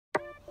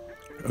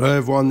Hello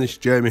everyone, this is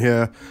Jamie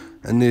here,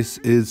 and this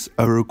is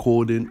a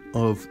recording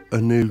of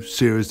a new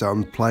series that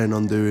I'm planning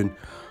on doing,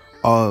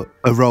 a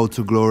Road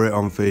to Glory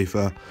on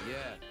FIFA.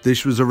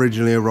 This was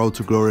originally a Road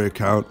to Glory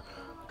account,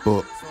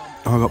 but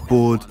I got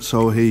bored,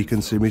 so here you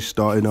can see me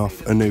starting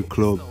off a new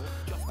club.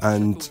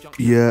 And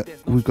yeah,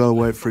 we gotta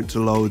wait for it to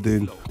load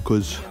in,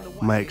 because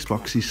my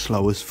Xbox is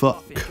slow as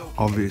fuck,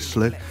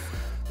 obviously.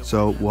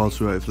 So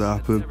whilst we wait for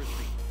that to happen,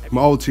 my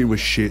old team was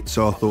shit,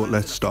 so I thought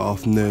let's start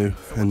off new,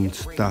 and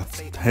that's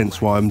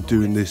hence why I'm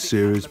doing this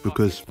series,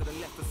 because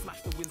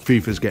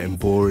FIFA's getting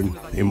boring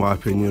in my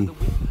opinion.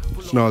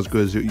 It's not as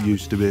good as it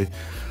used to be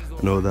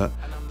and all that.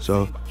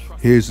 So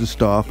here's the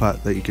starter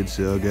pack that you can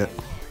see I get.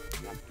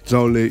 It's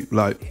only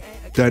like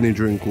Danny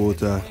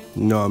Drinkwater,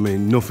 you know what I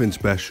mean, nothing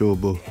special,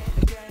 but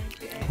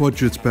what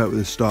do you expect with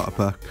this starter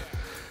pack?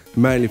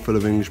 Mainly full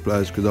of English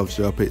players, because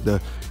obviously I picked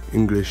the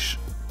English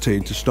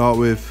team to start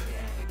with,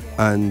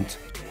 and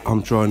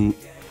I'm trying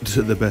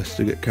to the best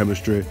to get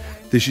chemistry.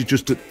 This is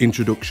just an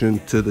introduction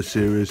to the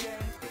series.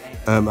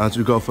 As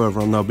we go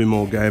further on, there'll be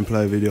more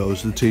gameplay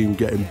videos, the team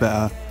getting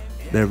better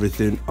and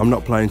everything. I'm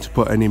not planning to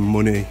put any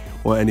money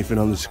or anything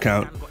on this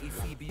account,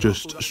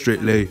 just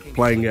strictly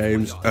playing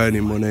games,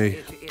 earning money,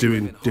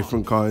 doing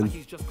different kinds,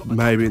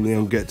 maybe in the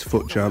end get to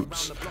FUT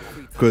Champs,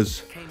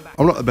 because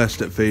I'm not the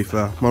best at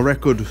FIFA. My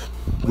record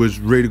was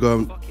really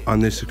good on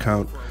this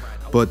account,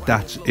 but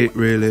that's it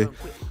really.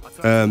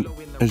 As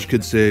you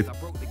can see,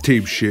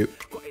 team shit.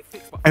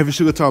 Every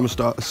single time I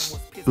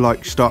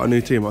start a new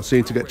team, I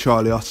seem to get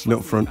Charlie Austin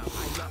up front.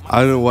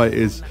 I don't know why it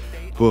is,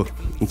 but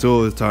it's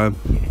all the time.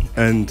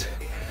 And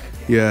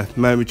yeah,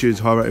 made me choose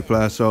a high rated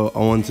player, so I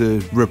want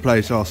to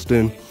replace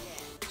Austin.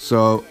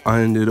 So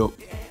I ended up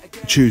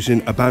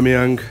choosing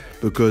Aubameyang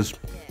because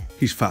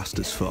he's fast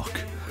as fuck,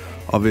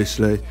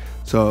 obviously.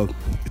 So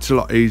it's a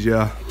lot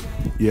easier,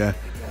 yeah.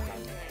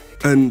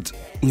 And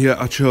yeah,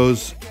 I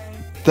chose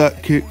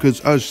that kit because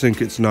I just think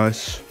it's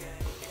nice.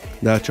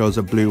 Then I chose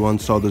a blue one,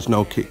 so there's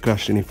no kit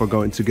crashing if I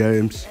go into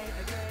games.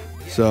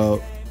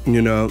 So, you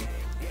know,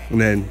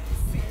 and then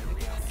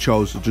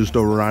chose just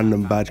a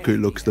random badge because it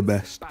looks the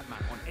best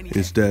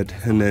instead.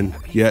 And then,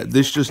 yeah,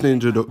 this is just an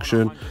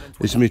introduction.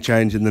 This is me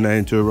changing the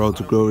name to a Road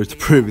to Glory to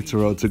prove it's a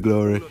Road to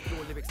Glory.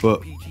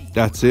 But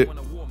that's it.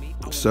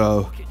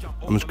 So,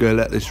 I'm just going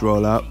to let this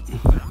roll out.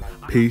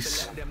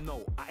 Peace.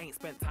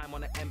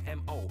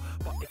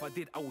 If I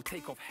did, I will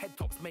take off head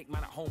tops, make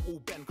man at home all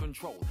bend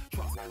control.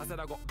 Trust, I said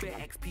I got bare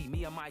XP,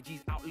 me and my G's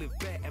outlive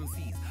bare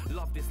MCs.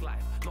 Love this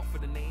life, not for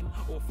the name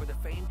or for the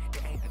fame,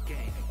 it ain't a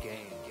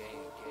game.